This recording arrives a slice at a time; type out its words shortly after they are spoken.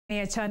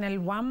Ya Channel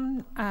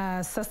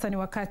 1, sasa ni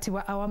wakati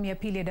wa awamu ya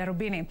pili ya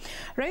Darubini.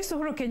 Rais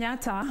Uhuru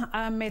Kenyatta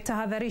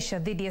ametahadharisha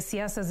dhidi ya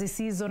siasa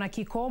zisizo na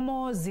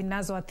kikomo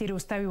zinazoathiri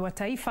ustawi wa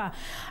taifa,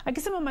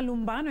 akisema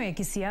malumbano ya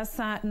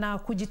kisiasa na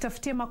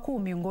kujitafutia makuu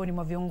miongoni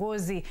mwa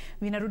viongozi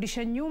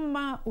vinarudisha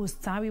nyuma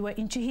ustawi wa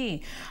nchi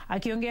hii.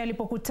 Akiongea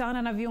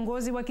alipokutana na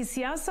viongozi wa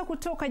kisiasa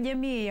kutoka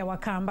jamii ya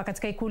wa-Kamba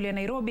katika Ikulu ya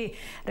Nairobi,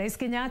 Rais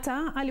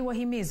Kenyatta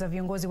aliwahimiza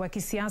viongozi wa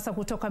kisiasa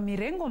kutoka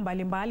mirengo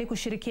mbalimbali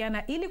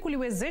kushirikiana ili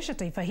kuliwezesha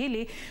taifa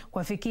hili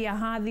kufikia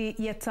hadhi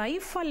ya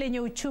taifa lenye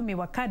uchumi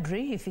wa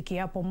kadri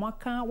ifikiapo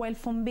mwaka wa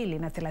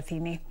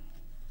 2030.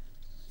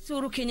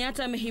 Uhuru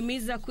Kenyatta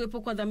amehimiza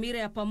kuwepo kwa dhamira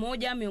ya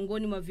pamoja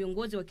miongoni mwa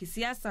viongozi wa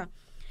kisiasa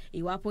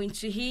iwapo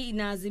nchi hii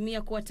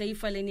inaazimia kuwa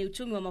taifa lenye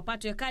uchumi wa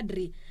mapato ya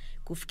kadri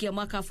kufikia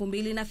mwaka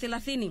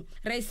 2030.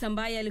 Rais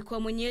ambaye alikuwa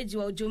mwenyeji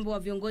wa ujumbe wa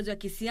viongozi wa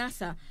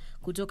kisiasa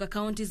kutoka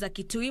kaunti za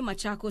Kitui,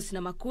 Machakos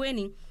na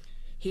Makueni,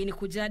 hii ni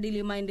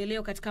kujadili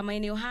maendeleo katika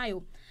maeneo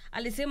hayo,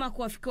 alisema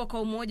kuafikiwa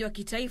kwa umoja wa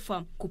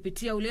kitaifa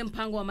kupitia ule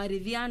mpango wa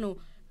maridhiano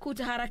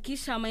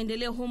kutaharakisha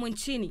maendeleo humu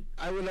nchini.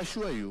 I will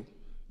assure you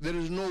there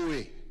is no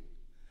way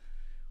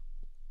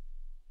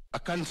a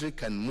country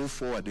can move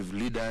forward if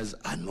leaders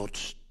are not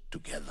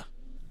together.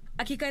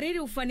 Akikariri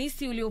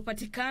ufanisi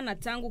uliopatikana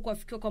tangu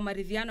kuafikiwa kwa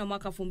maridhiano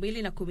mwaka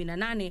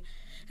 2018,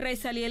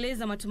 Rais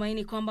alieleza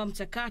matumaini kwamba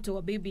mchakato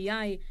wa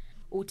BBI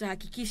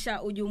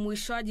utahakikisha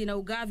ujumuishwaji na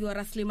ugavi wa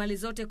rasilimali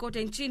zote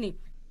kote nchini.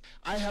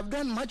 I have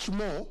done much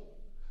more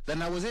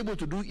than I was able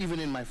to do even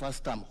in my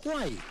first term.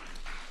 Why?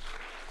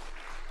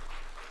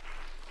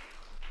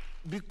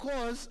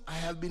 Because I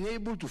have been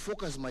able to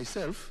focus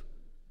myself,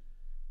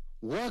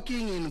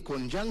 working in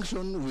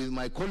conjunction with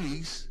my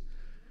colleagues,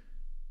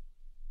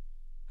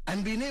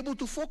 and being able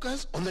to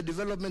focus on the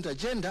development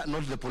agenda,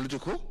 not the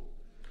political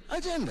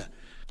agenda.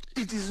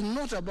 It is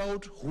not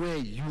about where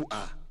you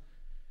are.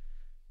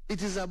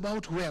 It is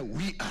about where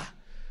we are.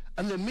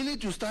 And the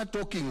minute you start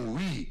talking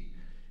we,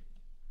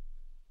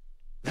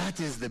 that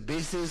is the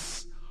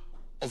basis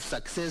of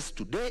success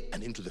today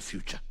and into the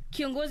future.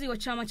 Kiongozi wa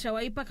chama cha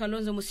Wiper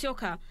Kalonzo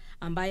Musyoka,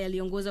 ambaye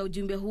aliongoza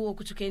ujumbe huo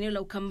kutoka eneo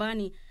la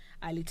Ukambani,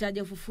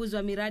 alitaja ufufuzi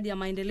wa miradi ya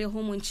maendeleo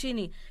humu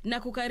nchini na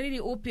kukariri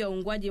upya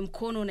uungwaji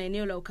mkono na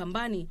eneo la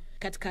Ukambani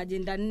katika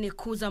ajenda 4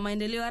 kuu za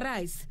maendeleo ya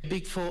rais.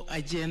 Big Four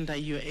agenda,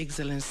 Your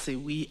Excellency,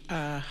 we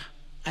are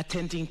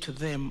attending to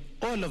them,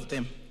 all of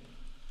them.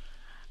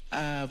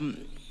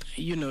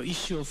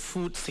 Issue of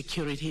food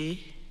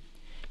security,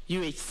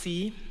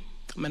 UHC,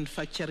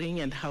 manufacturing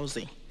and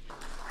housing.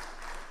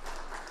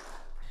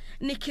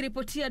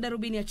 Nikiripotia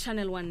Darubini ya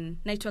Channel 1,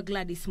 naitwa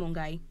Gladys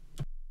Mongai.